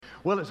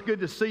Well, it's good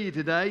to see you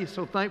today.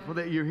 So thankful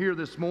that you're here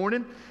this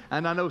morning.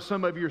 And I know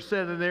some of you are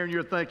sitting there and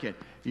you're thinking,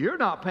 you're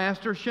not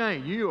Pastor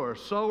Shane. You are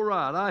so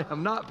right. I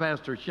am not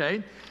Pastor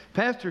Shane.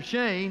 Pastor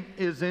Shane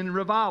is in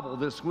revival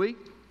this week,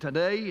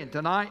 today and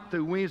tonight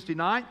through Wednesday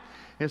night.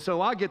 And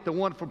so I get the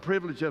wonderful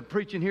privilege of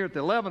preaching here at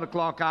the 11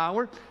 o'clock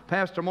hour.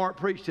 Pastor Mark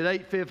preached at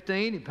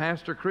 8:15, and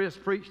Pastor Chris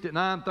preached at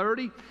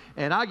 9:30,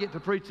 and I get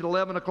to preach at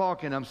 11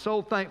 o'clock, and I'm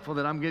so thankful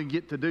that I'm going to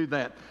get to do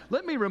that.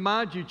 Let me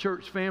remind you,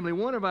 church family,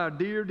 one of our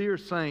dear, dear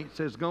saints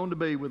has gone to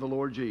be with the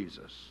Lord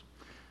Jesus.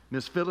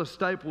 Miss Phyllis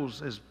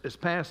Staples has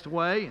passed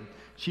away, and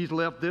she's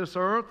left this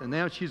earth, and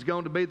now she's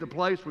going to be the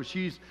place where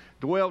she's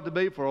dwelled to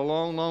be for a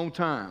long, long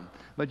time.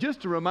 But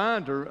just a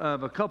reminder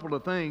of a couple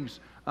of things.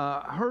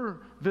 Her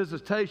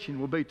visitation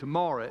will be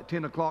tomorrow at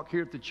 10 o'clock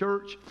here at the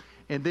church,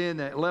 and then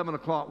at 11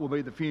 o'clock will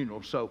be the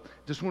funeral. So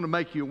just want to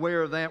make you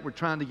aware of that. We're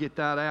trying to get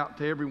that out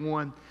to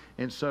everyone.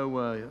 And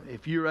so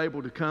if you're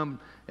able to come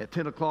at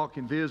 10 o'clock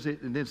and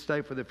visit and then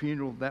stay for the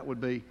funeral, that would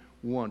be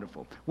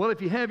wonderful. Well, if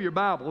you have your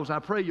Bibles, I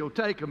pray you'll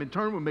take them and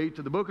turn with me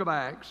to the book of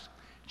Acts,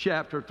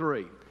 chapter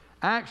 3.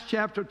 Acts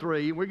chapter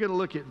 3, we're going to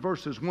look at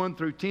verses 1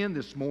 through 10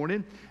 this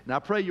morning. And I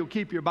pray you'll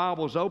keep your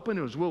Bibles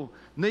open, as we'll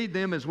need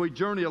them as we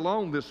journey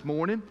along this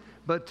morning.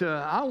 But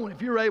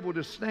if you're able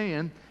to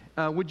stand,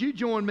 would you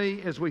join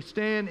me as we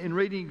stand in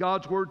reading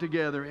God's Word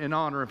together in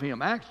honor of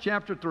Him? Acts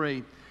chapter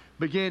 3,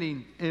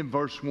 beginning in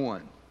verse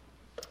 1.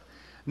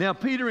 Now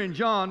Peter and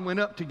John went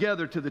up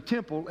together to the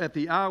temple at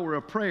the hour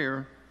of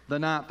prayer, the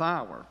 9th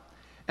hour.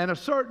 And a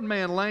certain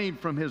man lame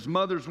from his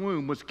mother's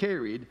womb was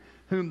carried,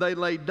 whom they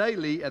laid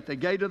daily at the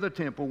gate of the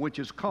temple, which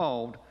is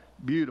called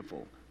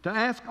Beautiful, to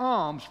ask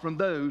alms from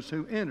those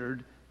who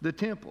entered the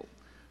temple,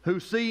 who,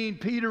 seeing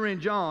Peter and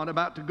John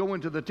about to go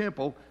into the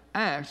temple,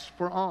 asked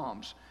for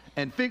alms.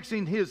 And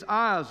fixing his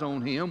eyes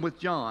on him with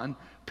John,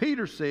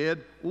 Peter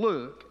said,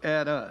 "Look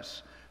at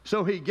us."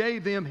 So he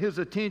gave them his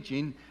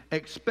attention,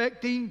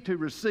 expecting to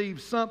receive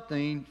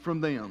something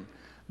from them.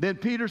 Then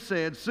Peter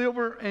said,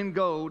 "Silver and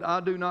gold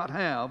I do not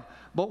have,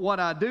 but what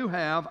I do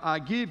have I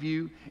give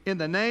you. In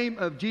the name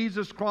of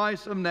Jesus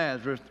Christ of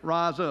Nazareth,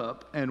 rise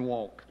up and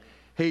walk."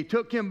 He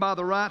took him by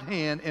the right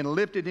hand and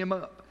lifted him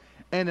up,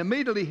 and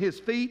immediately his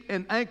feet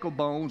and ankle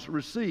bones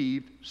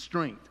received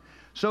strength.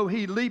 So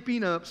he,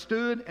 leaping up,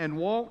 stood and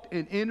walked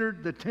and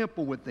entered the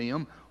temple with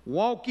them,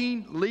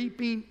 walking,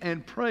 leaping,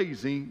 and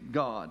praising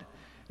God.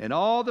 And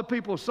all the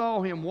people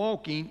saw him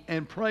walking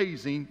and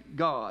praising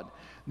God.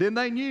 Then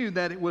they knew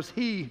that it was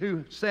he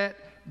who sat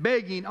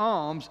begging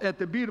alms at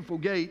the beautiful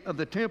gate of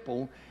the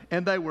temple,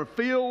 and they were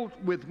filled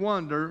with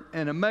wonder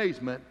and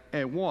amazement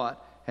at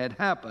what had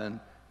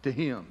happened to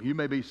him. You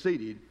may be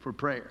seated for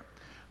prayer.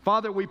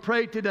 Father, we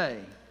pray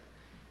today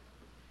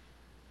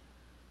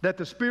that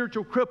the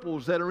spiritual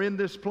cripples that are in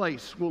this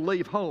place will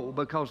leave whole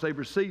because they've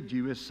received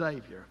you as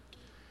Savior.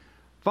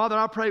 Father,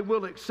 I pray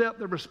we'll accept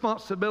the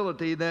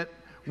responsibility that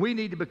we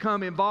need to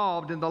become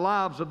involved in the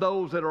lives of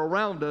those that are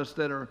around us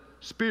that are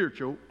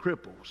spiritual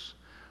cripples.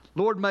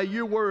 Lord, may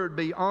your word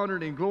be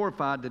honored and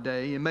glorified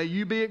today, and may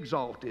you be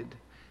exalted,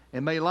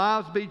 and may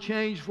lives be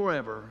changed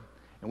forever.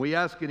 And we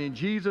ask it in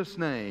Jesus'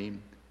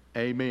 name,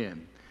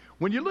 amen.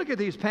 When you look at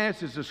these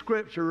passages of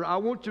Scripture, I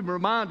want to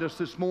remind us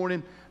this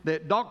morning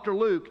that Dr.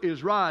 Luke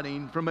is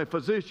writing from a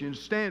physician's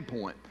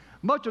standpoint.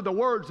 Much of the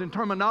words and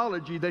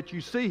terminology that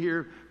you see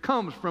here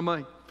comes from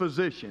a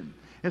physician.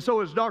 And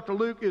so as Dr.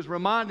 Luke is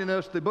reminding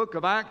us the book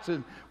of Acts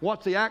and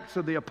what's the Acts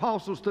of the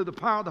Apostles through the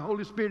power of the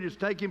Holy Spirit is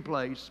taking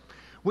place,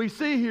 we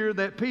see here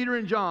that Peter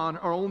and John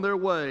are on their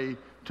way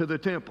to the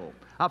temple.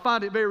 I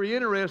find it very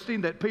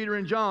interesting that Peter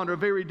and John are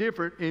very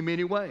different in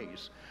many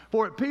ways.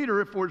 For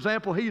Peter, for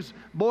example, he's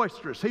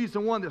boisterous. He's the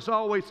one that's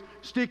always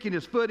sticking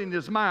his foot in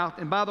his mouth.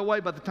 And by the way,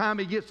 by the time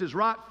he gets his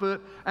right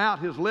foot out,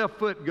 his left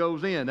foot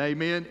goes in.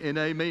 Amen and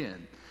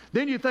amen.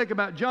 Then you think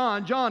about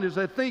John. John is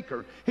a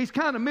thinker. He's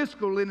kind of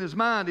mystical in his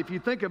mind if you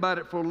think about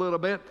it for a little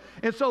bit.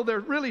 And so they're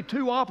really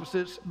two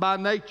opposites by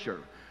nature.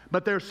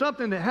 But there's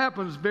something that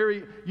happens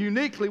very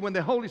uniquely when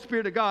the Holy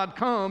Spirit of God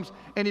comes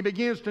and He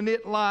begins to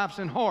knit lives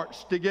and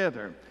hearts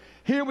together.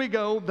 Here we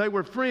go. They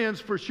were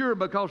friends for sure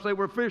because they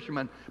were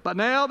fishermen. But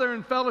now they're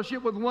in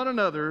fellowship with one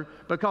another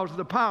because of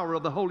the power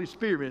of the Holy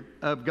Spirit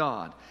of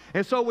God.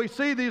 And so we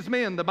see these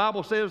men, the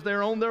Bible says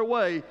they're on their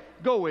way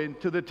going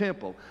to the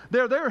temple.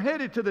 They're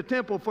headed to the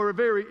temple for a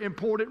very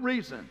important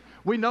reason.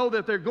 We know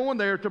that they're going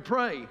there to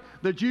pray.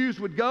 The Jews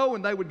would go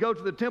and they would go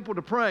to the temple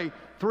to pray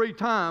 3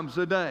 times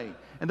a day.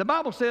 And the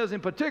Bible says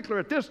in particular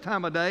at this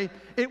time of day,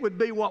 it would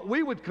be what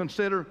we would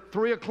consider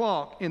 3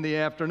 o'clock in the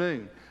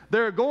afternoon.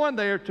 They're going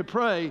there to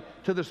pray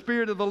to the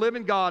Spirit of the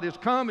living God has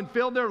come and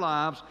filled their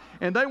lives,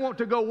 and they want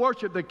to go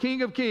worship the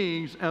King of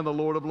Kings and the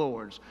Lord of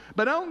Lords.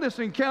 But on this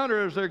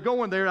encounter as they're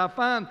going there, I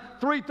find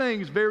 3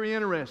 things very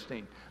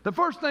interesting. The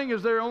first thing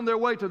is they're on their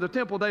way to the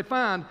temple they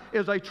find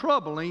is a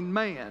troubling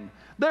man.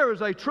 there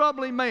is a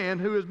troubling man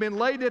who has been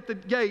laid at the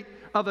gate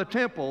of the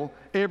temple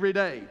every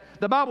day.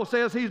 The Bible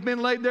says he's been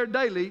laid there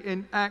daily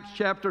in Acts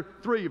chapter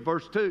 3,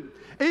 verse 2.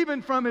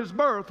 Even from his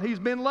birth, he's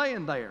been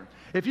laying there.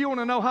 If you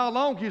want to know how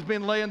long he's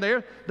been laying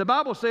there, the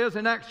Bible says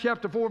in Acts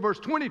chapter 4, verse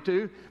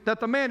 22,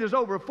 that the man is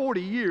over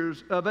 40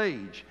 years of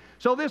age.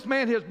 So this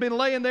man has been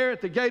laying there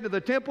at the gate of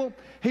the temple.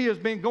 He has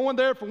been going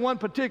there for one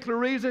particular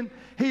reason.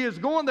 He is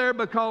going there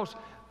because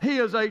he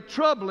is a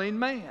troubling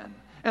man.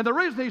 And the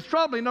reason he's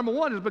troubling, number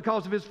one, is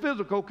because of his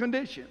physical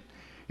condition.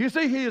 You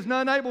see, he is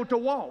unable to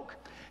walk.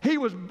 He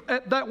was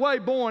that way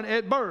born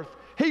at birth.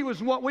 He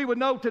was what we would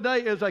know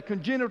today as a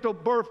congenital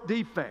birth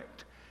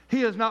defect.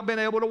 He has not been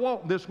able to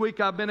walk. This week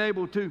I've been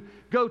able to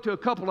go to a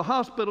couple of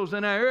hospitals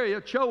in our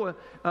area, Choa,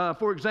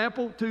 for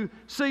example, to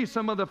see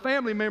some of the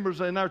family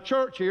members in our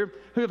church here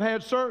who have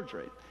had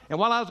surgery. And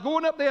while I was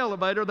going up the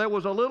elevator, there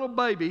was a little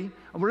baby,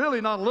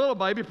 really not a little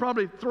baby,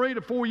 probably 3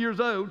 to 4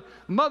 years old.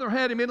 The mother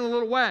had him in a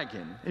little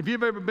wagon. If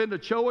you've ever been to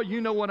Choa,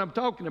 you know what I'm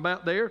talking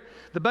about there.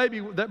 The baby,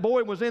 that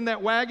boy was in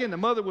that wagon. The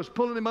mother was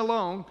pulling him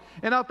along.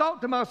 And I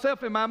thought to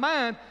myself in my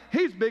mind,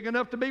 he's big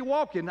enough to be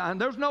walking.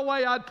 And there's no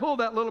way I'd pull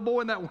that little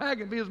boy in that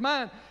wagon if he was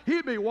mine.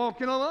 He'd be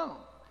walking alone.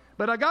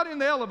 But I got in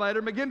the elevator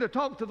and began to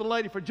talk to the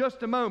lady for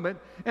just a moment.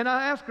 And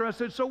I asked her, I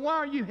said, so why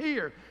are you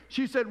here?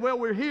 She said, well,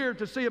 we're here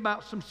to see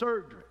about some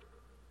surgery.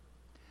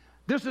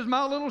 This is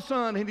my little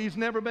son, and he's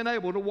never been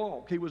able to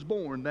walk. He was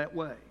born that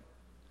way.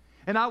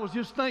 And I was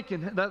just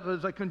thinking that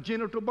was a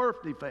congenital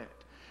birth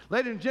defect.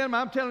 Ladies and gentlemen,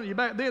 I'm telling you,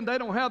 back then, they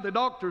don't have the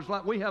doctors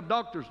like we have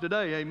doctors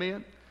today,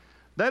 amen?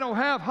 They don't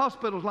have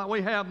hospitals like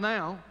we have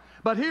now.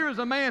 But here is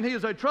a man, he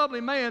is a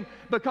troubling man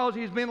because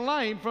he's been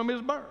lame from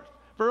his birth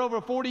for over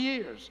 40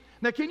 years.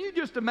 Now, can you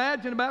just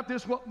imagine about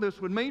this, what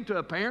this would mean to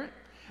a parent?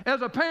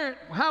 As a parent,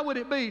 how would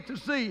it be to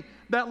see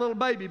that little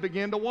baby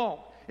begin to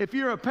walk? If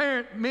you're a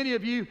parent, many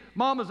of you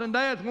mamas and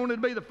dads wanted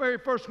to be the very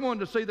first one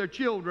to see their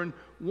children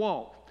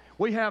walk.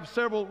 We have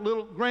several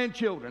little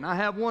grandchildren. I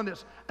have one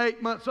that's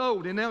 8 months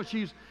old, and now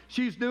she's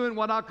doing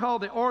what I call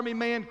the army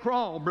man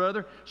crawl,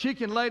 brother. She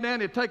can lay down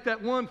and take that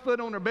one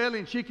foot on her belly,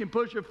 and she can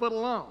push her foot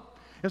along.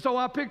 And so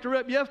I picked her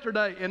up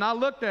yesterday, and I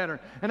looked at her,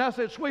 and I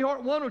said,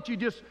 sweetheart, why don't you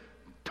just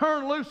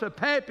turn loose a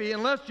pappy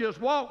and let's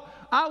just walk?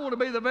 I want to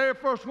be the very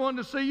first one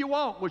to see you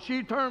walk. Well,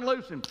 she turned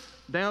loose, and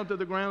down to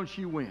the ground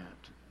she went.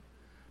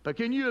 But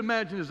can you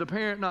imagine as a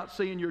parent not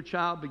seeing your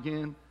child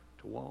begin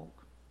to walk?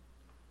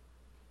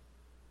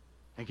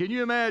 And can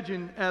you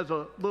imagine as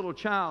a little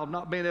child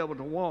not being able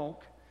to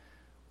walk?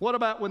 What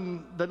about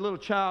when the little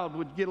child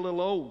would get a little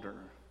older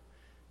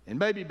and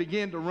maybe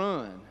begin to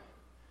run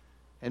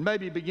and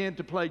maybe begin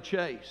to play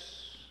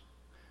chase?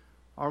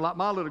 Or like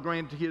my little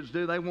grandkids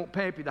do, they want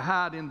Pappy to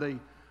hide in the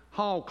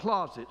hall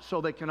closet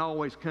so they can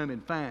always come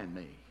and find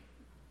me.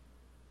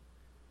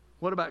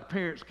 What about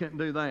parents can't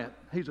do that?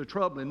 He's a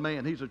troubling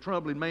man. He's a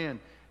troubling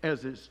man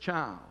as his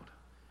child.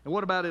 And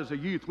what about as a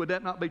youth? Would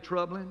that not be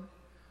troubling?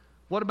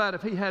 What about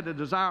if he had a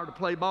desire to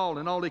play ball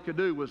and all he could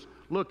do was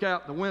look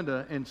out the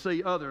window and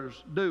see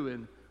others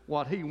doing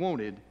what he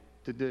wanted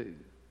to do?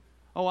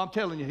 Oh, I'm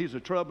telling you, he's a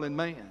troubling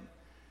man.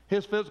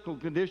 His physical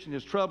condition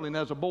is troubling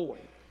as a boy.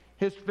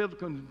 His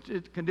physical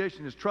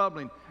condition is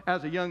troubling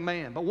as a young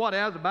man. But what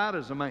about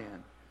as a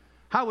man?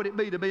 How would it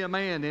be to be a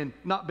man and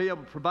not be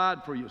able to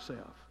provide for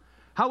yourself?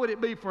 How would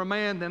it be for a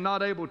man then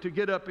not able to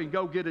get up and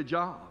go get a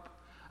job?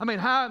 I mean,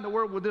 how in the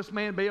world would this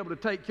man be able to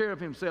take care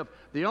of himself?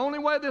 The only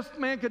way this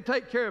man could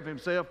take care of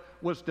himself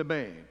was to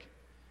beg.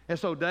 And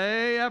so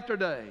day after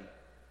day,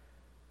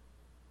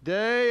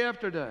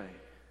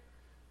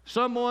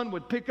 someone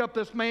would pick up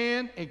this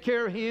man and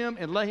carry him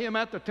and lay him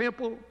at the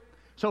temple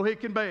so he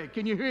can beg.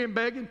 Can you hear him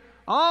begging?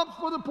 Alms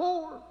for the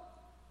poor.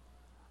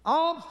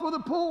 Alms for the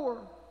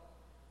poor.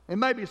 And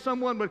maybe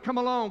someone would come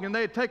along and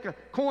they'd take a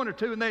coin or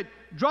two and they'd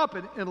drop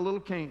it in a little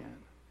can.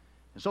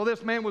 And so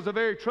this man was a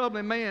very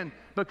troubling man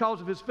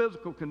because of his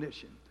physical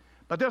condition.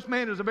 But this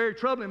man is a very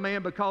troubling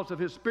man because of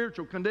his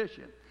spiritual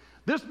condition.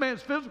 This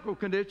man's physical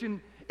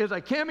condition is a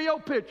cameo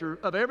picture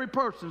of every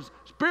person's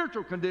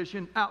spiritual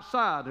condition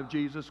outside of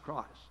Jesus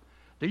Christ.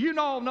 Do you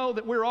all know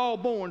that we're all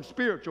born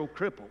spiritual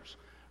cripples?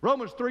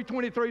 Romans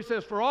 3:23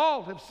 says, for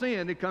all have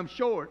sinned and come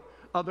short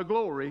of the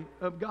glory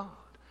of God.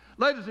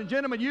 Ladies and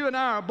gentlemen, you and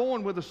I are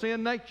born with a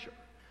sin nature.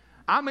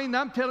 I mean,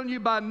 I'm telling you,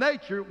 by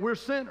nature, we're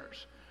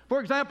sinners. For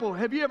example,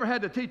 have you ever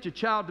had to teach a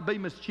child to be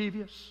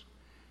mischievous?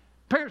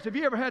 Parents, have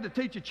you ever had to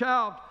teach a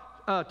child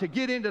to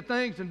get into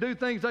things and do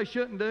things they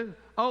shouldn't do?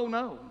 Oh,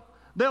 no.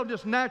 They'll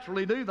just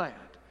naturally do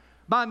that.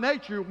 By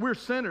nature, we're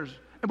sinners,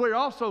 and we're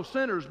also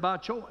sinners by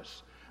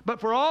choice. But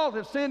for all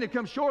have sinned and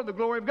come short of the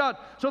glory of God.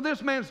 So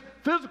this man's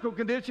physical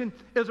condition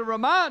is a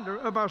reminder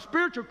of our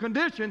spiritual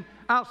condition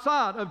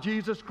outside of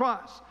Jesus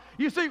Christ.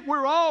 You see,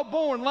 we're all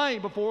born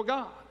lame before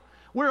God.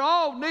 We're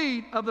all in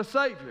need of the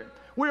Savior.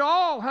 We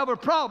all have a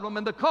problem,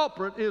 and the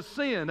culprit is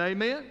sin,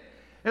 amen?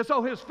 And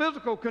so his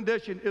physical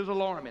condition is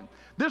alarming.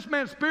 This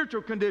man's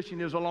spiritual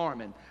condition is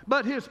alarming,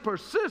 but his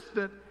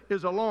persistent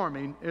is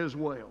alarming as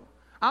well.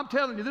 I'm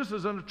telling you, this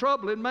is a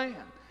troubling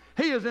man.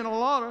 He is in a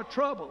lot of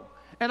trouble.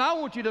 And I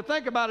want you to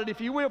think about it,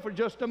 if you will, for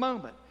just a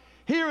moment.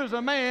 Here is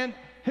a man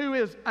who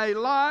is a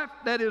life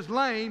that is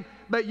lame,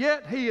 but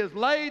yet he is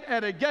laid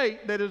at a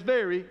gate that is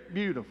very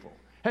beautiful.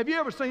 Have you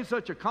ever seen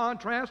such a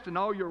contrast in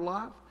all your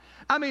life?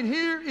 I mean,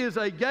 here is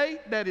a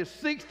gate that is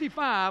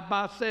 65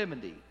 by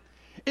 70.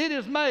 It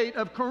is made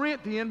of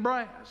Corinthian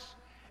brass.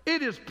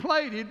 It is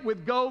plated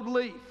with gold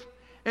leaf.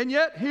 And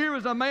yet here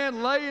is a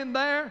man laying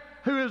there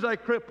who is a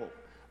cripple.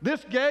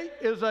 This gate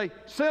is a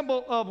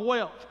symbol of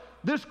wealth.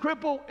 This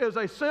cripple is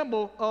a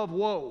symbol of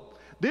woe.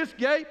 This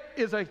gate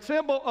is a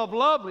symbol of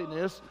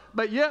loveliness,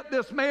 but yet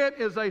this man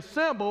is a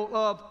symbol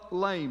of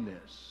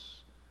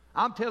lameness.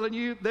 I'm telling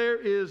you, there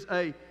is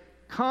a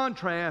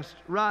contrast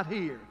right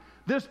here.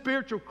 This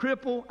spiritual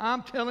cripple,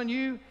 I'm telling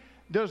you,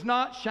 does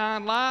not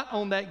shine light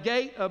on that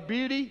gate of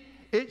beauty.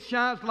 It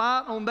shines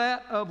light on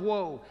that of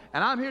woe.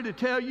 And I'm here to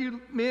tell you,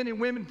 men and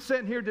women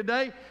sitting here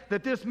today,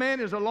 that this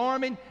man is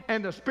alarming,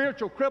 and the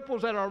spiritual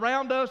cripples that are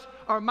around us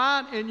are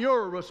mine and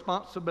your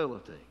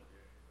responsibility.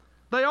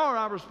 They are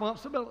our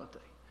responsibility.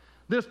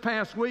 This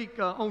past week,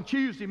 on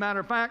Tuesday,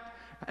 matter of fact,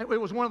 it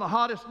was one of the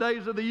hottest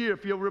days of the year,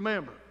 if you'll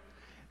remember.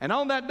 And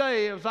on that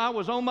day, as I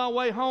was on my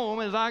way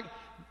home, as I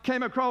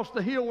came across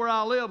the hill where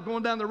I live,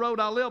 going down the road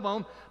I live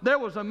on, there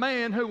was a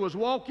man who was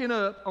walking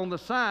up on the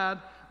side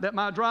that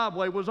my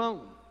driveway was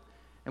on.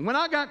 And when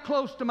I got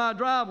close to my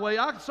driveway,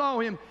 I saw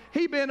him.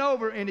 He bent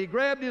over and he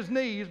grabbed his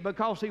knees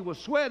because he was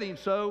sweating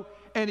so,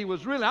 and he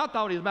was really, I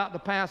thought he was about to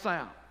pass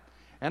out.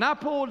 And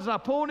as I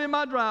pulled in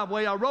my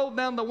driveway, I rolled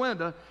down the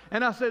window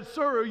and I said,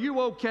 "Sir, are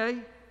you okay?"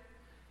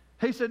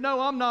 He said,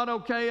 "No, I'm not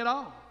okay at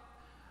all."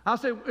 I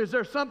said, "Is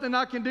there something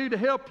I can do to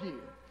help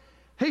you?"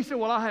 He said,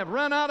 "Well, I have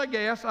run out of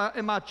gas,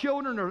 and my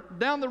children are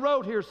down the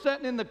road here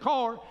sitting in the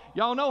car.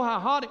 Y'all know how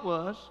hot it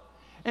was."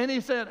 And he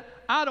said,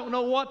 "I don't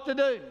know what to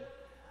do."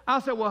 I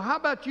said, "Well, how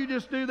about you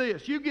just do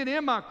this? You get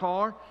in my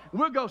car,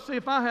 we'll go see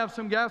if I have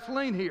some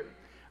gasoline here."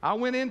 I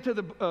went into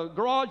the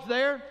garage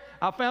there.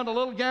 I found a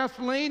little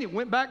gasoline. He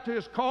went back to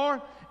his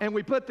car, and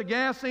we put the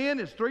gas in.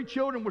 His 3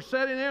 children were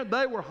sitting there.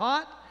 They were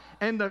hot,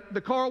 and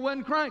the car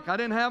wasn't cranked. I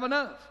didn't have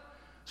enough.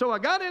 So I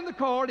got in the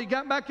car, and he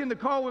got back in the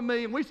car with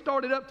me, and we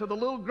started up to the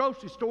little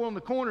grocery store on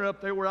the corner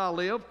up there where I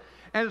live.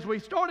 And as we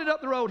started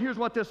up the road, here's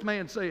what this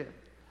man said.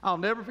 I'll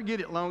never forget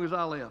it as long as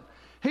I live.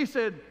 He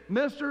said,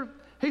 "Mister,"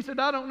 he said,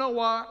 "I don't know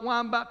why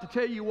I'm about to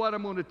tell you what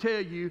I'm going to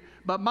tell you,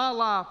 but my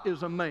life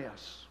is a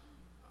mess.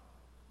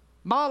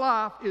 My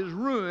life is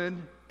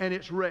ruined and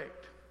it's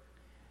wrecked."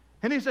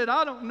 And he said,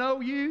 "I don't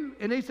know you."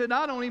 And he said,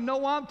 "I don't even know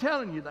why I'm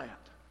telling you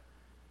that."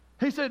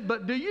 He said,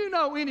 "But do you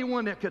know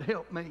anyone that could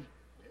help me?"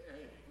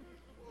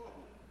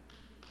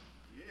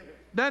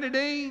 Danny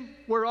Dean,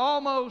 we're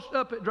almost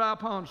up at Dry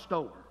Pond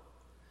Store.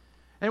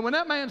 And when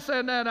that man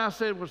said that, I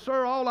said, "Well,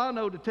 sir, all I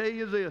know to tell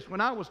you is this. When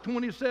I was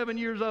 27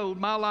 years old,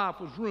 my life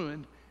was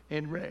ruined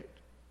and wrecked.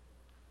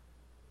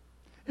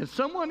 And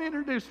someone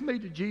introduced me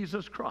to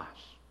Jesus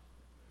Christ.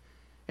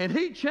 And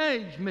he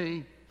changed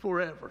me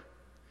forever."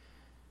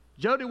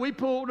 Jody, we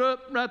pulled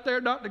up right there.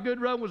 Dr.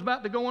 Goodrow was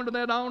about to go under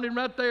that awning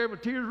right there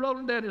with tears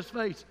rolling down his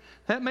face.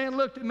 That man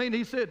looked at me and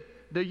he said,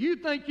 "Do you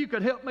think you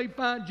could help me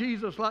find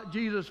Jesus like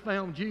Jesus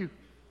found you?"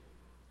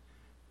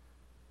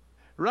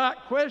 Right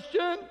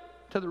question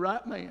to the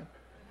right man.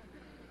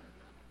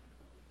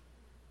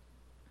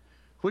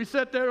 We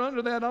sat there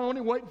under that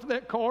awning waiting for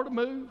that car to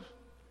move.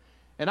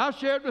 And I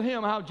shared with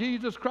him how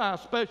Jesus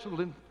Christ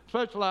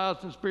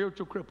specialized in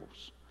spiritual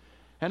cripples.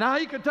 And how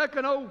he could take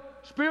an old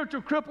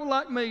spiritual cripple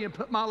like me and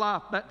put my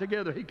life back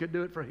together. He could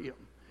do it for him.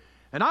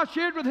 And I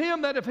shared with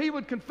him that if he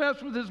would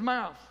confess with his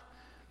mouth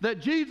that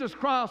Jesus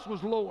Christ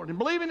was Lord and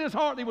believe in his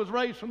heart he was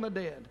raised from the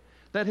dead,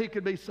 that he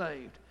could be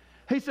saved.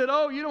 He said,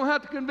 "Oh, you don't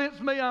have to convince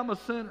me I'm a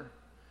sinner."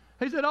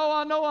 He said, "Oh,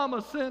 I know I'm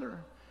a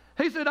sinner."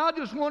 He said, "I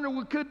just wonder,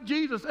 could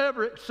Jesus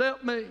ever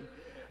accept me?"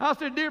 I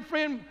said, "Dear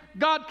friend,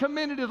 God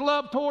commended his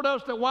love toward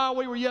us that while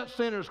we were yet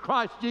sinners,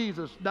 Christ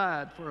Jesus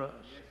died for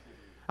us."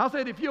 I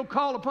said, "If you'll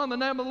call upon the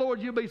name of the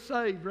Lord, you'll be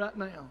saved right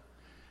now."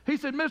 He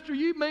said, "Mister,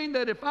 you mean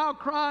that if I'll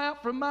cry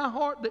out from my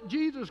heart that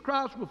Jesus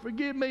Christ will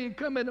forgive me and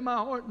come into my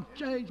heart and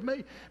change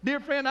me?" Dear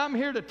friend, I'm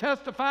here to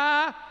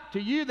testify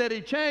to you that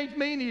he changed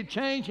me and he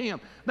changed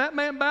him. That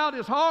man bowed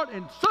his heart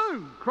and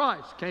soon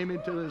Christ came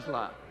into his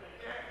life.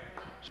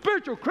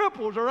 Spiritual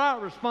cripples are our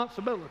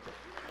responsibility.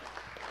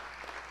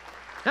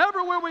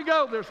 Everywhere we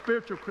go, there's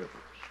spiritual cripples.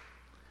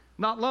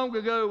 Not long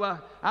ago,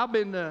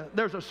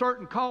 there's a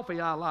certain coffee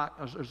I like.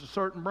 There's a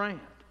certain brand.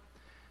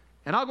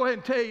 And I'll go ahead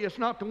and tell you, it's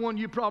not the one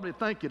you probably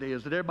think it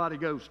is that everybody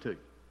goes to.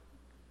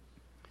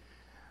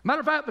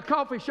 Matter of fact, the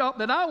coffee shop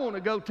that I want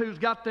to go to has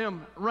got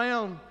them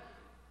round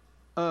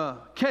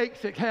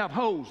cakes that have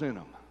holes in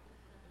them.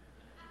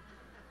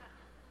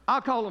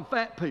 I call them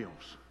fat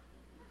pills.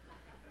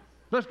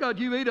 Bless God,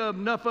 you eat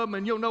enough of them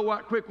and you'll know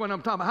right quick when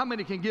I'm talking about. How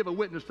many can give a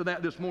witness to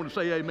that this morning?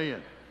 Say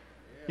amen.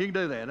 You can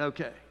do that,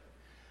 okay.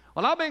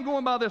 Well, I've been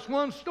going by this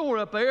one store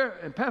up there,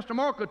 and Pastor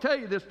Mark will tell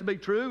you this to be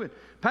true, and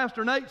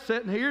Pastor Nate's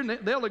sitting here, and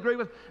they'll agree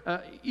with,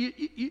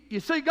 you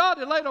see, God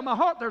had laid on my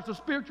heart, there's a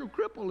spiritual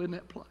cripple in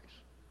that place.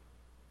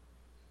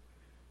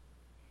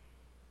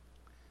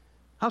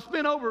 I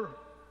spent over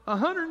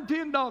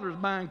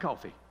 $110 buying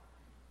coffee.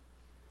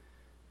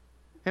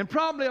 And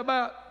probably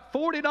about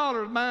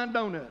 $40 buying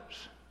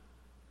donuts.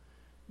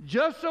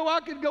 Just so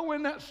I could go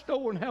in that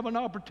store and have an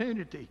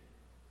opportunity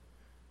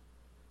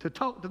to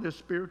talk to this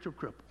spiritual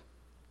cripple.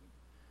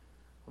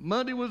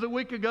 Monday was a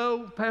week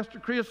ago. Pastor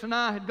Chris and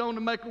I had gone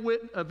to make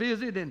a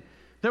visit, and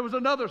there was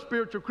another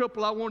spiritual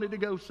cripple I wanted to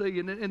go see,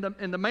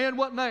 and the man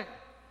wasn't there.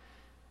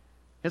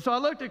 And so I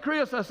looked at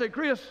Chris. I said,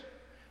 Chris,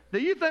 do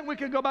you think we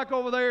could go back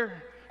over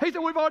there? He said,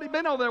 we've already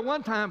been over there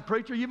one time,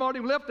 preacher. You've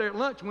already left there at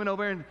lunch, went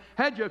over there and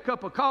had you a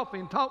cup of coffee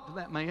and talked to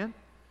that man.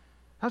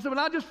 I said, but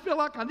I just feel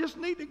like I just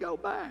need to go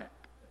back.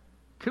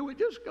 Could we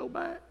just go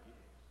back?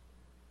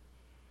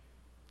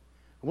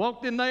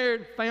 Walked in there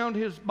and found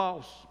his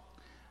boss.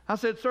 I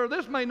said, sir,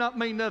 this may not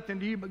mean nothing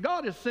to you, but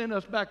God has sent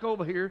us back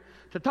over here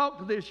to talk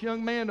to this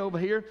young man over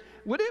here.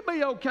 Would it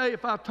be okay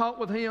if I talk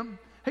with him?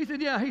 He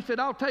said, yeah. He said,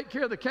 I'll take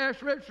care of the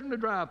cash register and the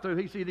drive-through.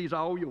 He said, he's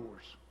all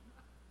yours.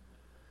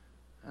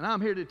 And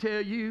I'm here to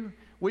tell you,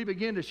 we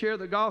began to share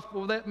the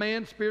gospel with that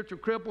man, spiritual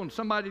cripple, and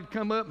somebody would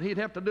come up and he'd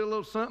have to do a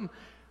little something.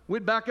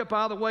 We'd back up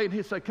out of the way and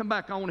he'd say, come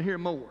back, I want to hear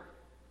more.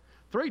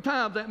 3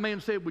 times that man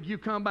said, would you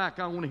come back,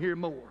 I want to hear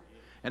more.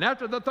 And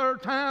after the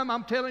 3rd time,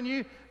 I'm telling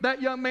you,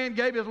 that young man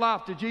gave his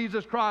life to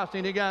Jesus Christ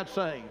and he got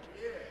saved.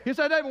 He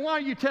said, David, why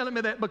are you telling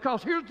me that?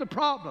 Because here's the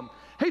problem.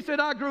 He said,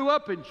 I grew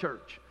up in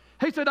church.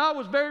 He said, I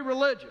was very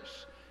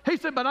religious. He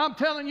said, but I'm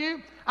telling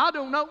you, I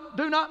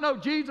do not know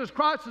Jesus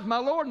Christ as my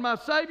Lord and my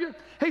Savior.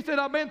 He said,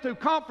 I've been through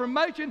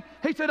confirmation.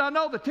 He said, I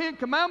know the 10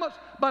 Commandments,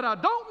 but I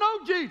don't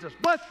know Jesus.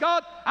 Bless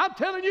God, I'm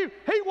telling you,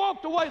 he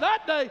walked away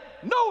that day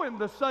knowing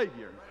the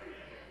Savior.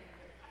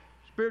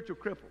 Spiritual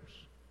cripples.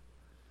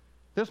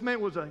 This man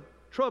was a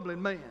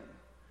troubling man.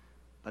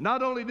 But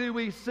not only do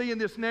we see in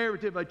this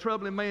narrative a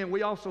troubling man,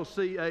 we also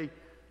see a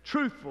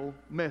truthful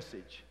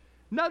message.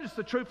 Notice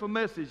the truthful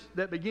message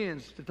that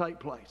begins to take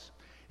place.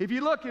 If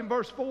you look in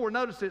verse 4,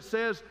 notice it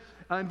says,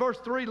 in verse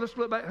 3, let's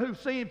look back, who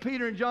seeing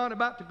Peter and John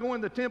about to go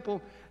in the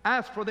temple,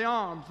 asked for the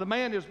alms. The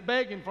man is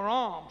begging for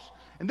alms.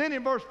 And then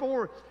in verse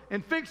 4,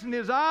 and fixing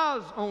his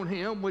eyes on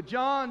him with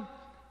John,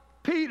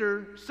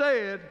 Peter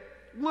said,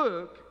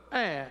 look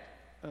at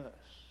us.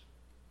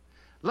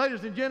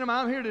 Ladies and gentlemen,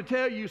 I'm here to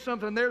tell you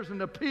something. There's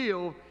an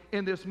appeal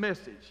in this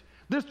message.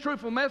 This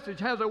truthful message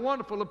has a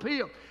wonderful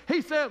appeal.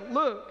 He said,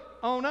 look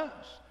on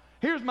us.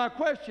 Here's my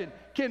question.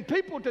 Can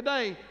people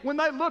today, when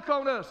they look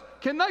on us,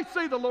 can they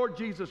see the Lord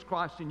Jesus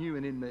Christ in you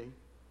and in me?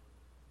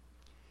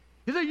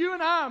 You see, you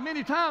and I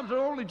many times are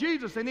only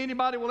Jesus than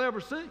anybody will ever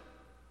see.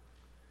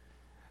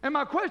 And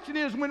my question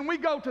is, when we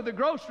go to the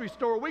grocery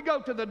store, we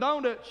go to the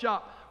donut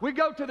shop, we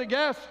go to the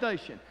gas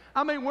station,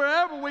 I mean,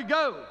 wherever we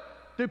go,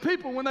 do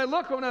people, when they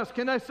look on us,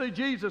 can they see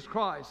Jesus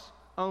Christ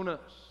on us?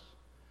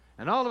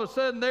 And all of a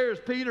sudden, there's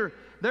Peter,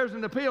 there's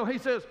an appeal. He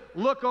says,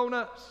 look on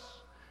us.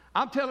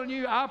 I'm telling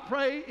you, I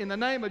pray in the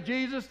name of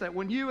Jesus that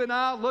when you and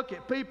I look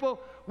at people,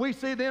 we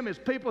see them as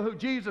people who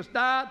Jesus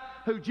died,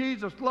 who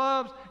Jesus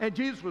loves, and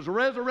Jesus was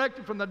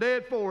resurrected from the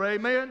dead for,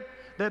 amen?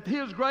 That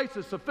his grace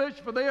is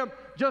sufficient for them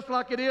just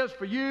like it is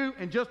for you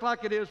and just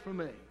like it is for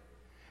me.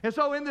 And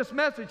so in this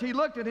message, he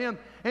looked at him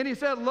and he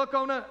said, look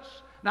on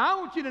us. Now, I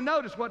want you to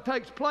notice what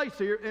takes place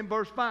here in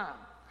verse 5.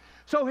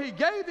 So he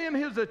gave them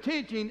his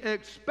attention,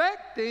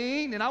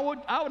 expecting, and I would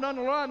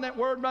underline that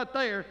word right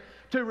there,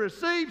 to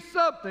receive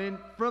something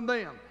from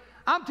them.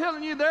 I'm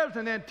telling you, there's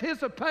an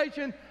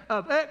anticipation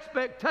of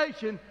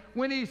expectation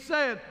when he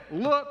said,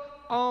 look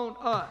on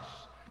us.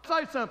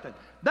 Say something.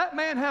 That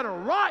man had a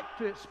right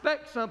to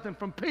expect something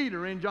from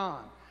Peter and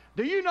John.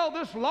 Do you know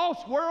this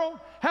lost world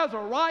has a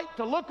right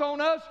to look on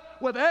us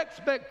with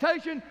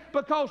expectation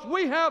because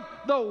we have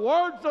the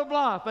words of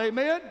life,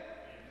 amen?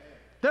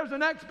 There's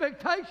an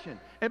expectation.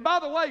 And by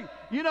the way,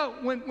 you know,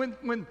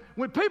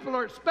 when people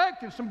are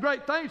expecting, some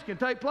great things can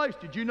take place.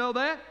 Did you know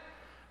that?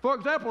 For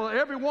example,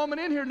 every woman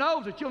in here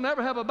knows that you'll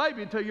never have a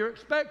baby until you're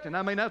expecting.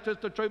 I mean, that's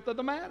just the truth of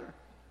the matter.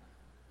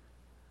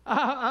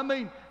 I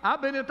mean,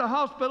 I've been at the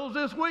hospitals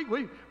this week.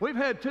 We've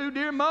had 2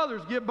 dear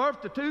mothers give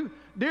birth to 2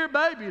 dear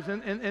babies.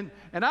 And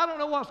I don't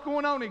know what's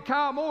going on in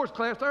Kyle Moore's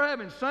class. They're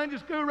having Sunday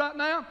school right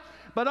now.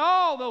 But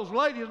all those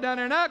ladies down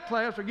there in that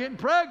class are getting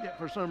pregnant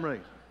for some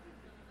reason.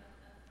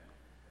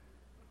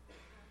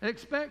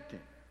 Expecting.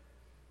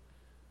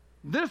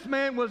 This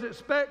man was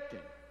expecting.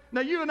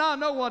 Now, you and I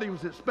know what he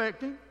was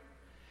expecting.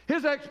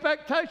 His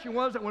expectation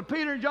was that when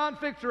Peter and John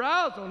fixed their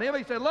eyes on him,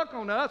 he said, look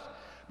on us.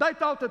 They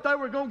thought that they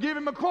were going to give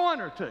him a coin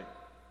or 2.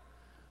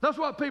 That's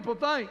what people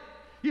think.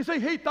 You see,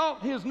 he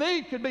thought his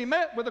need could be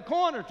met with a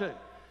coin or 2.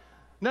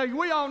 Now,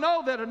 we all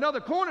know that another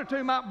coin or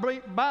 2 might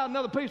buy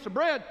another piece of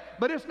bread,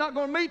 but it's not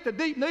going to meet the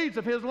deep needs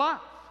of his life.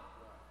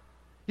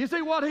 You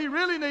see, what he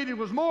really needed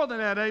was more than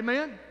that,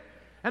 amen?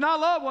 And I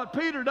love what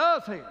Peter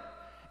does here.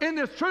 In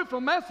this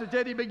truthful message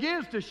that he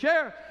begins to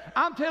share,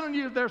 I'm telling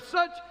you, there's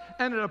such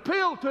an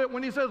appeal to it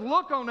when he says,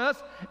 look on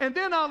us, and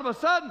then all of a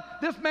sudden,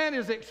 this man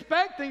is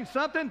expecting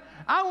something.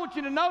 I want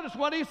you to notice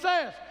what he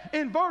says.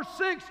 In verse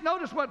 6,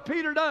 notice what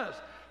Peter does.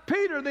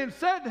 Peter then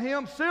said to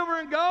him, silver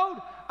and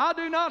gold I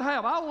do not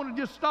have. I want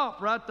to just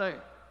stop right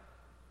there.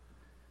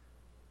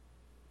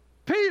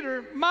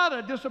 Peter might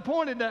have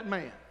disappointed that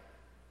man.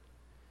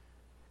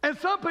 And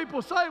some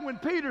people say when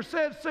Peter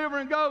said, silver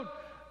and gold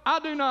I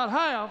do not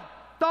have,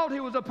 thought he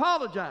was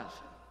apologizing.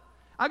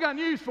 I got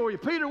news for you.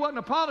 Peter wasn't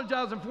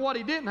apologizing for what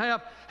he didn't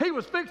have. He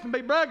was fixing to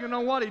be bragging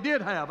on what he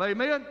did have.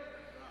 Amen?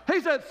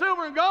 He said,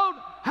 silver and gold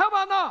have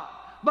I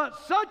not, but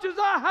such as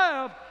I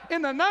have,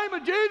 in the name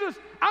of Jesus,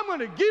 I'm going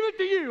to give it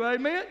to you.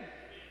 Amen?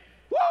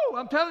 Woo!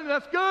 I'm telling you,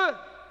 that's good.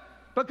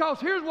 Because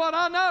here's what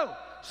I know.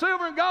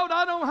 Silver and gold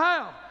I don't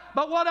have.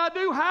 But what I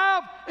do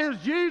have is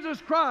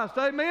Jesus Christ.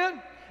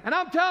 Amen? And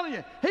I'm telling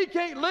you, He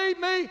can't lead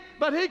me,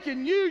 but He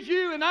can use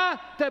you and I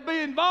to be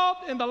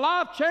involved in the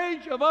life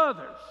change of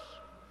others.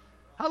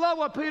 I love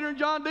what Peter and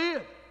John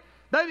did.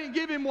 They didn't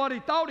give him what he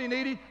thought he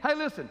needed. Hey,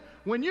 listen,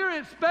 when you're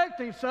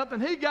expecting something,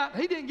 he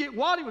didn't get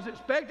what he was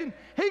expecting.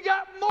 He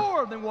got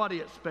more than what he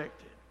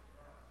expected.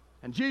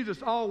 And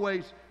Jesus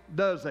always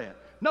does that.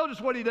 Notice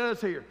what He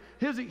does here.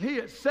 He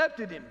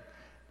accepted him.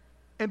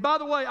 And by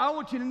the way, I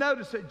want you to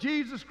notice that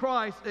Jesus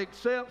Christ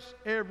accepts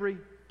every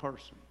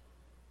person.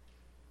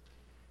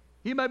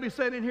 You may be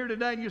sitting here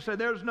today and you say,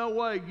 there's no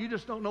way. You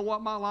just don't know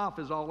what my life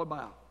is all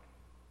about.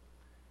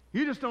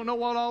 You just don't know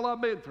what all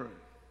I've been through.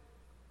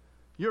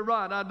 You're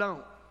right, I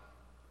don't.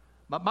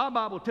 But my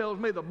Bible tells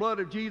me the blood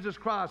of Jesus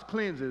Christ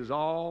cleanses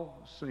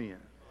all sin.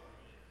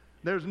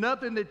 There's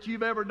nothing that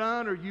you've ever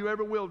done or you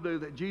ever will do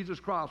that Jesus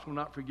Christ will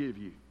not forgive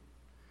you.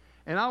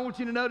 And I want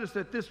you to notice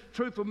that this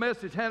truthful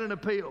message had an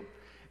appeal.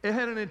 It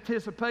had an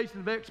anticipation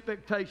of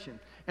expectation.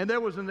 And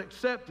there was an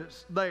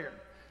acceptance there.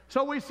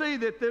 So we see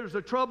that there's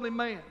a troubling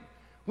man.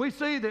 We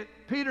see that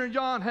Peter and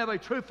John have a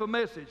truthful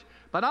message.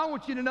 But I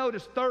want you to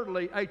notice,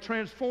 thirdly, a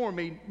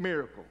transforming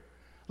miracle.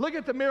 Look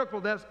at the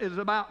miracle that is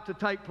about to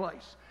take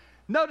place.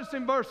 Notice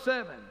in verse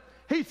 7,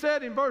 he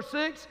said in verse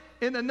 6,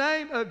 in the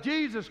name of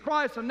Jesus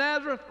Christ of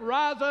Nazareth,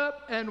 rise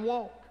up and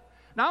walk.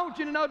 Now I want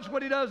you to notice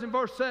what he does in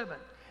verse 7.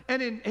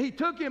 And he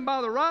took him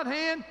by the right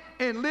hand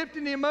and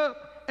lifted him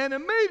up, and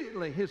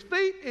immediately his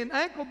feet and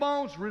ankle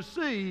bones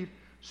received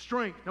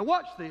strength. Now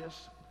watch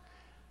this.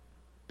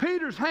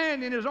 Peter's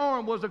hand in his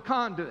arm was a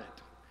conduit.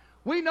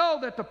 We know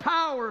that the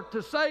power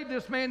to save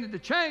this man and to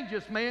change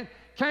this man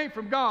came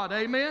from God.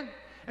 Amen?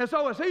 And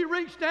so as he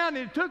reached down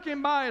and took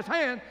him by his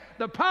hand,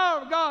 the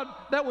power of God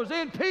that was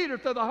in Peter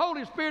through the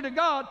Holy Spirit of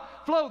God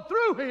flowed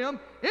through him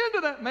into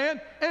that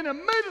man, and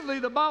immediately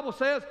the Bible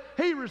says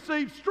he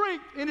received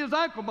strength in his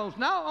ankle bones.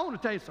 Now I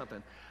want to tell you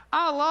something.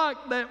 I like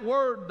that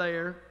word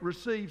there,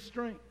 receive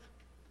strength.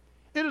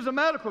 It is a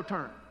medical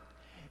term.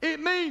 It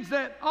means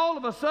that all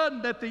of a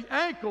sudden that the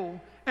ankle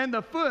and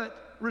the foot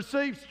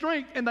received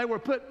strength and they were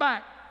put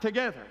back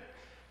together.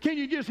 Can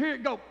you just hear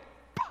it go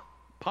pop,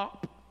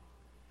 pop?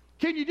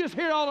 Can you just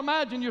hear it all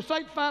imagine, your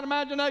sanctified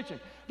imagination,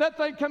 that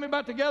thing coming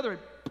back together and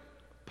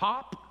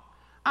pop?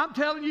 I'm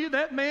telling you,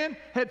 that man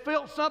had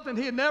felt something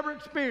he had never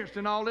experienced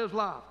in all his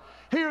life.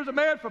 Here's a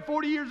man for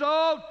 40 years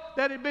old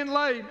that had been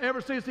lame ever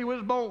since he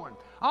was born.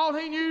 All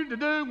he knew to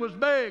do was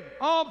beg,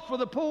 alms for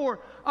the poor,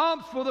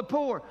 alms for the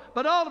poor.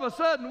 But all of a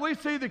sudden, we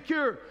see the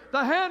cure.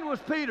 The hand was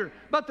Peter,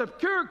 but the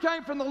cure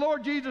came from the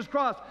Lord Jesus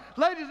Christ.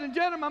 Ladies and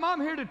gentlemen,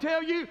 I'm here to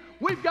tell you,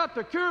 we've got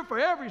the cure for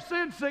every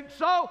sin-sick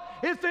soul.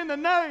 It's in the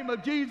name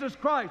of Jesus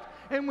Christ.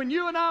 And when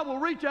you and I will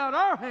reach out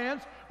our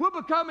hands, we'll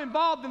become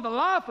involved in the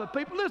life of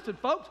people. Listen,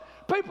 folks,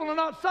 people are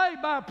not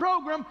saved by a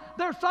program.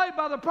 They're saved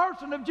by the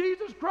person of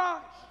Jesus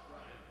Christ.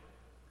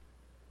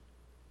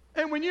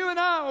 And when you and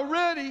I are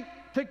ready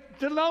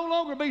to no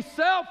longer be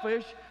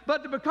selfish,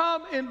 but to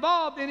become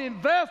involved and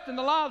invest in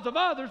the lives of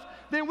others,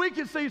 then we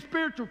can see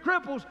spiritual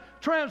cripples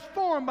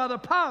transformed by the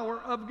power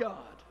of God.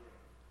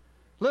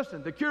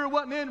 Listen, the cure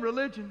wasn't in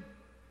religion.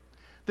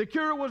 The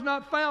cure was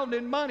not found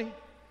in money.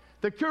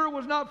 The cure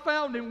was not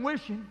found in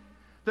wishing.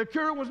 The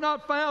cure was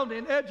not found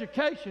in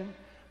education.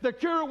 The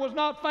cure was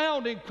not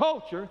found in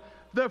culture.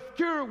 The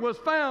cure was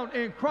found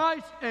in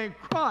Christ and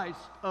Christ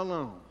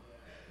alone.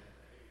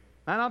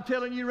 And I'm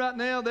telling you right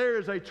now, there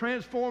is a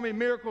transforming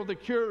miracle. The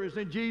cure is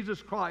in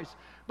Jesus Christ.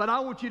 But I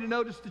want you to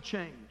notice the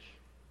change.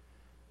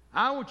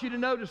 I want you to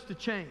notice the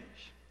change.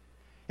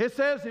 It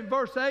says in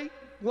verse 8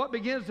 what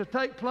begins to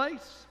take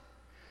place.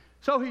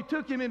 So he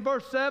took him in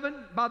verse 7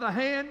 by the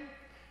hand.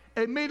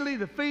 Immediately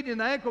the feet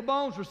and the ankle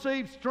bones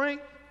received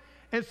strength.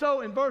 And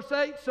so in verse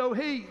 8, so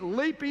he,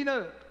 leaping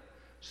up,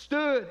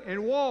 stood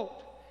and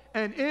walked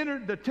and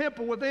entered the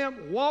temple with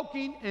them,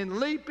 walking and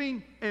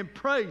leaping and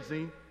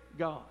praising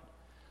God.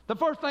 The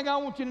first thing I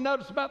want you to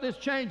notice about this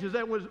change is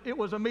that it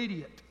was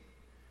immediate.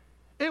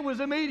 It was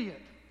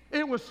immediate.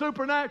 It was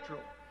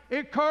supernatural.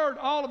 It occurred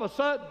all of a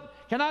sudden.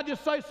 Can I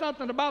just say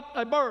something about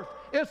a birth?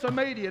 It's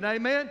immediate,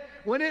 amen?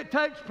 When it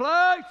takes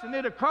place and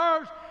it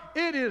occurs,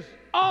 it is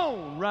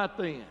on right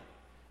then.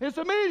 It's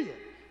immediate.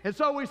 And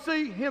so we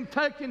see him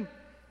taken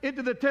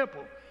into the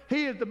temple.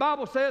 The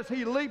Bible says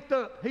he leaped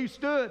up, he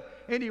stood,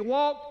 and he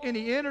walked, and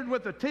he entered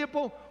with the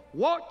temple.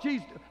 What's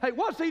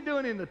he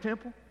doing in the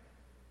temple?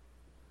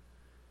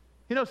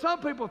 You know,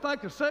 some people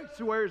think a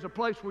sanctuary is a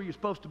place where you're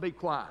supposed to be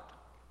quiet.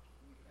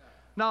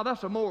 No,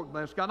 that's a morgue,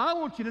 bless God. I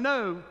want you to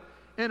know,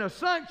 in a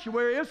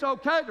sanctuary, it's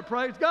okay to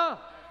praise God.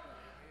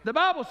 The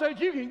Bible says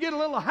you can get a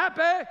little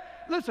happy.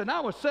 Listen, I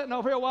was sitting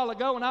over here a while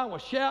ago and I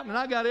was shouting and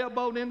I got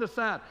elbowed in the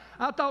side.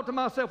 I thought to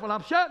myself, well,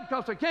 I'm shouting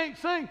because I can't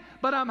sing,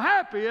 but I'm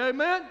happy,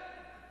 amen?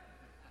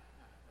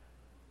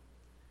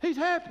 He's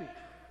happy.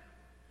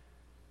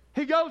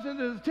 He goes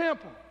into the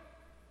temple.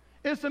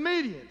 It's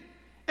immediate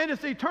and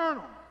it's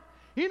eternal.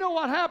 You know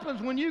what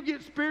happens when you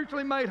get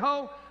spiritually made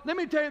whole? Let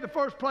me tell you the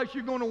first place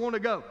you're going to want to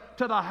go,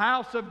 to the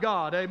house of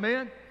God,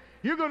 amen?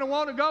 You're going to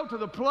want to go to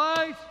the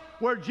place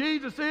where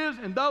Jesus is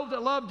and those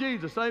that love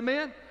Jesus,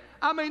 amen?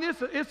 I mean,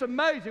 it's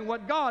amazing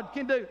what God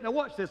can do. Now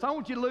watch this. I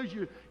want you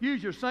to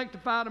use your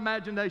sanctified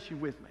imagination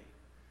with me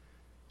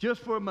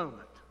just for a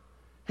moment.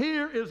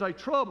 Here is a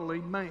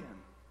troubling man,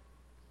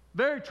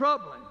 very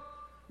troubling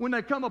when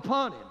they come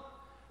upon him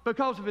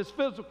because of his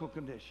physical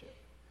condition,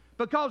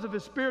 because of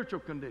his spiritual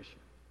condition.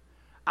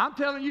 I'm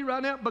telling you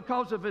right now,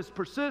 because of his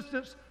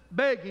persistence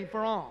begging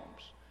for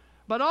alms.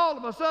 But all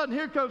of a sudden,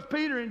 here comes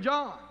Peter and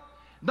John.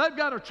 They've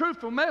got a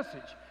truthful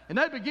message, and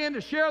they begin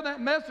to share that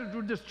message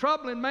with this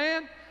troubling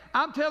man.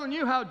 I'm telling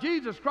you how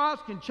Jesus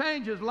Christ can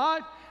change his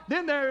life.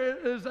 Then there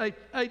is a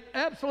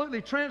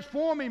absolutely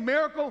transforming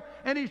miracle,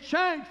 and he's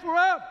changed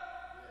forever.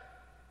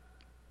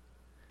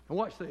 And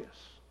watch this.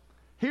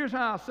 Here's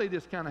how I see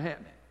this kind of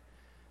happening.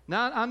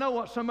 Now, I know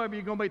what some of you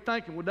are going to be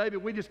thinking. Well,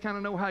 David, we just kind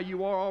of know how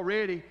you are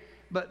already.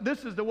 But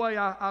this is the way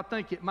I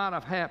think it might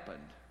have happened.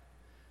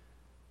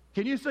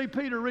 Can you see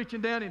Peter reaching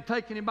down and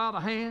taking him by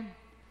the hand?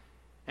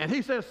 And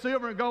he says,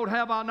 silver and gold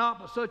have I not,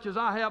 but such as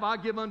I have I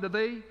give unto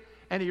thee.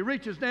 And he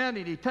reaches down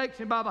and he takes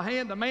him by the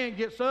hand. The man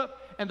gets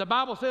up, and the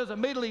Bible says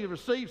immediately he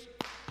receives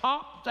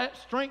pop, that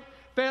strength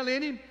fell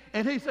in him.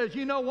 And he says,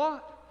 you know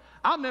what?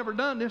 I've never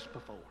done this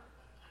before.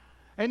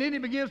 And then he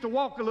begins to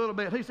walk a little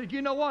bit. He said,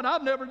 you know what?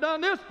 I've never done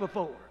this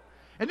before.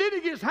 And then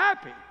he gets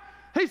happy.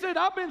 He said,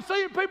 I've been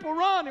seeing people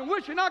run and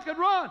wishing I could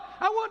run.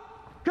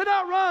 Could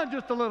I run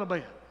just a little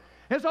bit?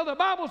 And so the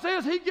Bible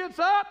says he gets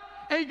up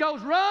and he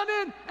goes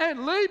running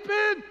and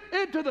leaping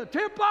into the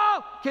temple.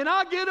 Can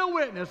I get a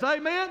witness?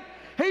 Amen?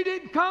 He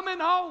didn't come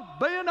in all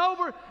bent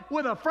over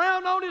with a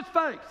frown on his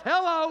face.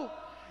 Hello.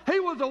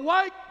 He was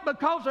awake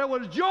because there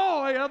was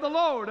joy of the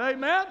Lord.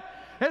 Amen?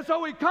 And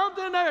so he comes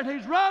in there and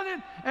he's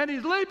running and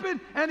he's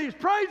leaping and he's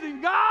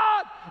praising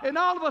God. And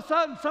all of a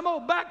sudden, some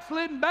old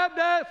backslidden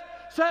Baptist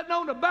sitting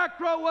on the back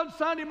row one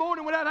Sunday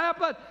morning when that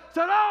happened,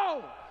 said,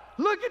 oh,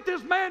 look at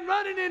this man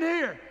running in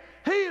here.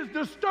 He is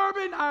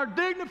disturbing our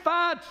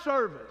dignified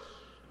service.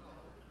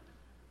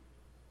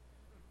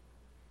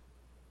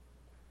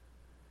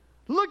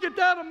 Look at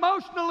that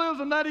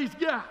emotionalism that he's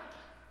got.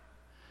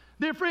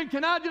 Dear friend,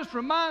 can I just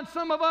remind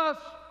some of us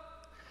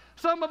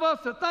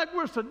that think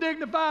we're so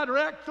dignified are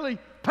actually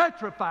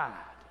petrified.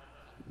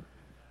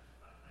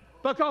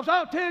 Because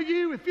I'll tell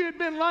you, if you had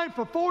been lame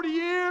for 40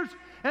 years,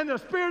 and the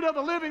Spirit of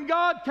the living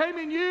God came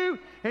in you,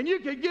 and you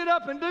could get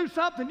up and do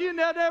something you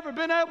had never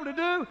been able to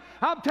do,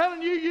 I'm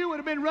telling you, you would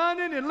have been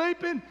running and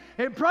leaping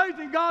and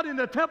praising God in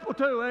the temple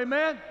too.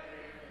 Amen?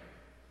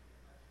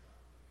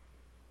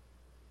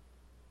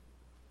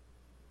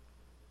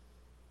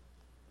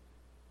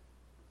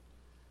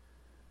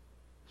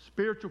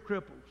 Spiritual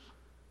cripples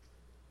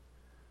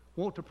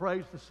want to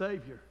praise the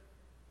Savior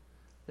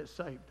that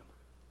saved them.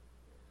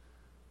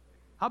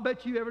 I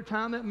bet you every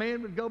time that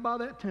man would go by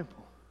that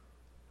temple,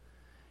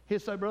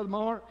 he'd say, Brother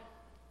Mark,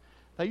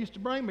 they used to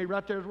bring me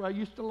right there where I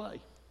used to lay.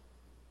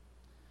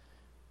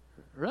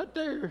 Right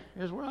there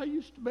is where I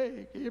used to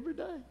beg every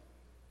day.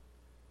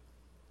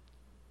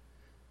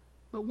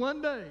 But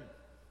one day,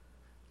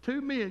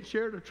 two men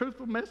shared a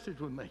truthful message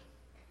with me.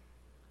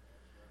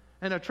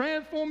 And a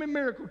transforming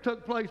miracle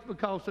took place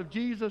because of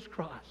Jesus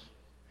Christ.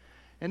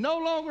 And no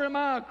longer am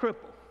I a cripple.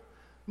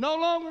 No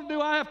longer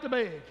do I have to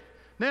beg.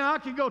 Now I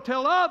can go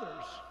tell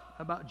others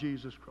about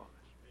Jesus Christ.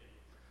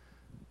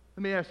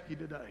 Let me ask you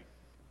today.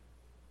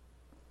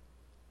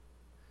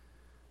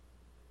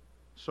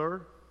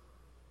 Sir,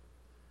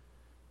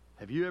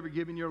 have you ever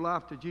given your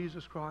life to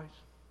Jesus Christ?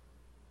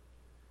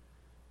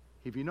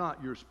 If you're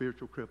not, you're a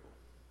spiritual cripple.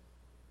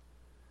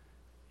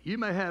 You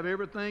may have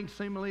everything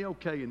seemingly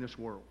okay in this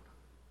world,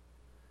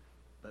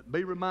 but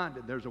be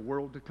reminded there's a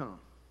world to come.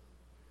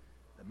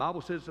 The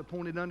Bible says it's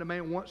appointed unto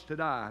man once to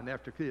die, and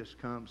after this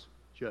comes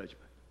judgment.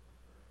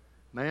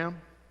 Ma'am,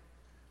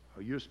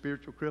 are you a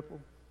spiritual cripple?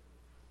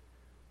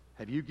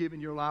 Have you given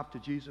your life to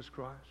Jesus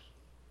Christ?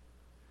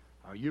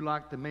 Are you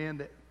like the man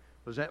that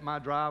was at my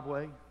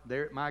driveway,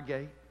 there at my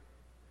gate?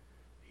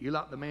 Are you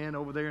like the man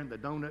over there in the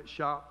donut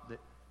shop that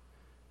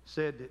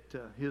said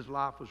that his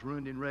life was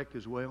ruined and wrecked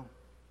as well?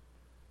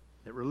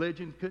 That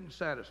religion couldn't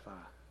satisfy.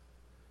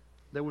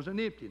 There was an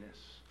emptiness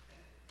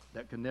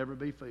that could never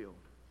be filled.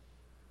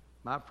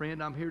 My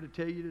friend, I'm here to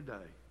tell you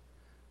today,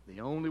 the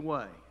only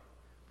way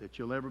that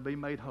you'll ever be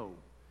made whole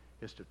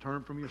is to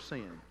turn from your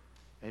sin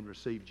and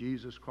receive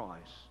Jesus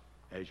Christ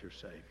as your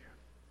Savior.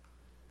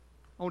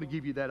 I want to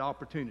give you that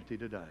opportunity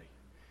today.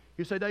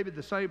 You say, David,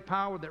 the same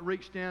power that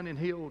reached down and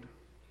healed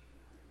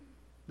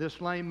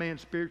this lame man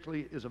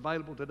spiritually is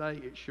available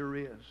today? It sure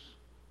is.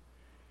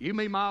 You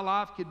mean my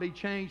life could be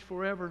changed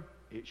forever?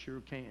 It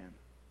sure can.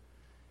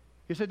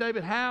 You say,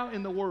 David, how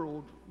in the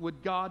world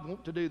would God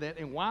want to do that?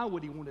 And why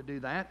would he want to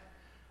do that?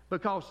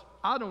 Because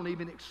I don't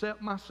even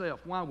accept myself.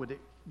 Why would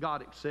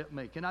God accept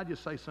me? Can I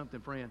just say something,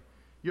 friend?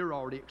 You're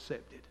already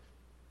accepted.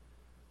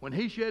 When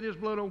he shed his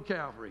blood on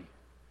Calvary,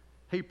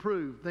 he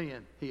proved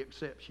then he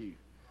accepts you.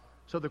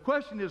 So the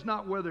question is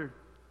not whether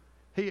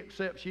he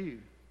accepts you.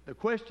 The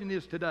question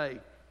is today,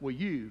 will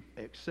you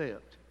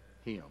accept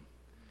him?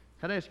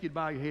 Can I ask you to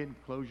bow your head and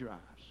close your eyes?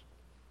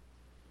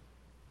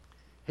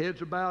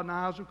 Heads are bowed and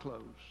eyes are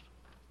closed.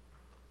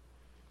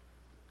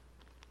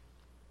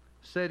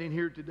 Sitting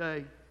here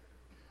today,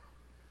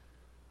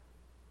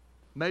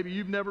 maybe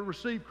you've never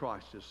received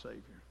Christ as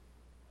Savior.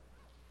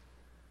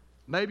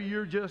 Maybe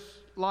you're just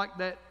like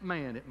that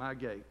man at my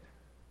gate.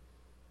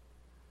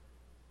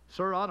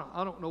 Sir, I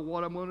don't know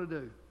what I'm going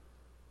to do.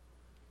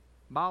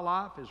 My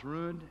life is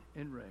ruined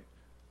and wrecked.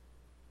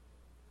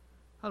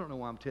 I don't know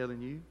why I'm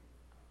telling you.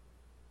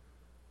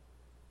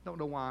 Don't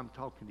know why I'm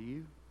talking to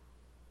you.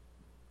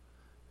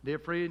 Dear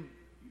friend,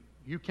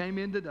 you came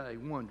in today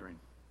wondering,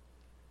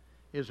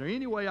 is there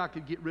any way I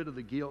could get rid of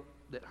the guilt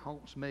that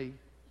haunts me?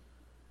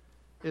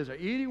 Is there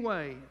any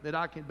way that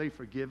I can be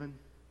forgiven?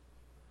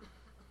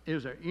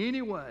 Is there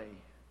any way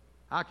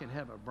I can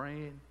have a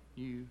brand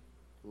new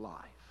life?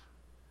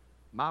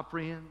 My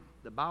friend,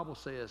 the Bible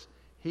says,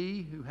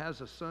 he who has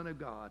the Son of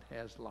God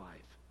has life.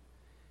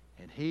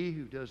 And he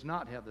who does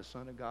not have the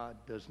Son of God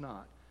does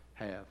not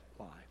have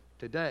life.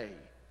 Today,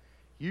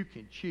 you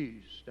can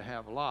choose to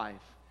have life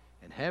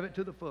and have it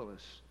to the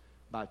fullest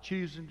by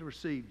choosing to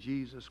receive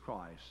Jesus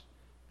Christ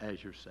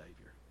as your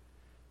Savior.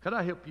 Could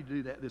I help you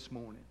do that this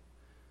morning?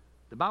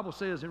 The Bible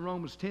says in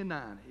Romans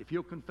 10:9, if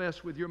you'll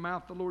confess with your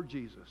mouth the Lord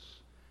Jesus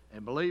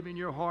and believe in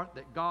your heart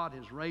that God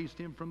has raised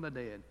him from the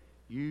dead,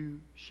 you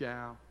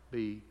shall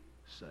be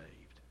saved.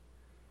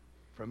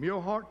 From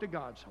your heart to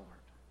God's heart.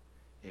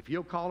 If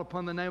you'll call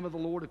upon the name of the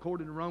Lord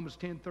according to Romans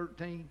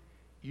 10:13,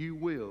 you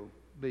will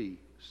be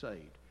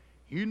saved.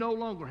 You no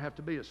longer have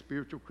to be a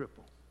spiritual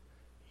cripple.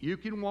 You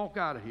can walk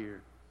out of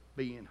here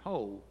being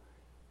whole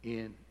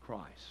in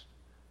Christ.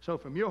 So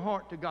from your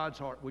heart to God's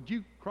heart, would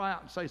you cry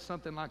out and say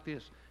something like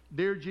this?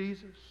 Dear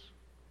Jesus,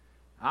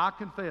 I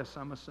confess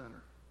I'm a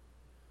sinner.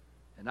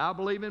 And I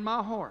believe in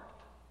my heart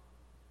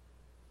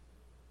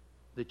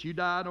that you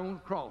died on the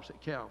cross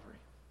at Calvary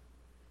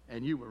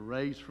and you were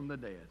raised from the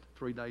dead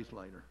 3 days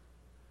later.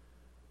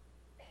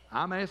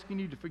 I'm asking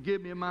you to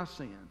forgive me of my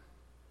sin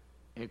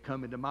and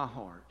come into my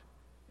heart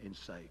and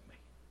save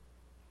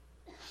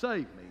me.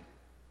 Save me,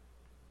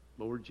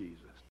 Lord Jesus.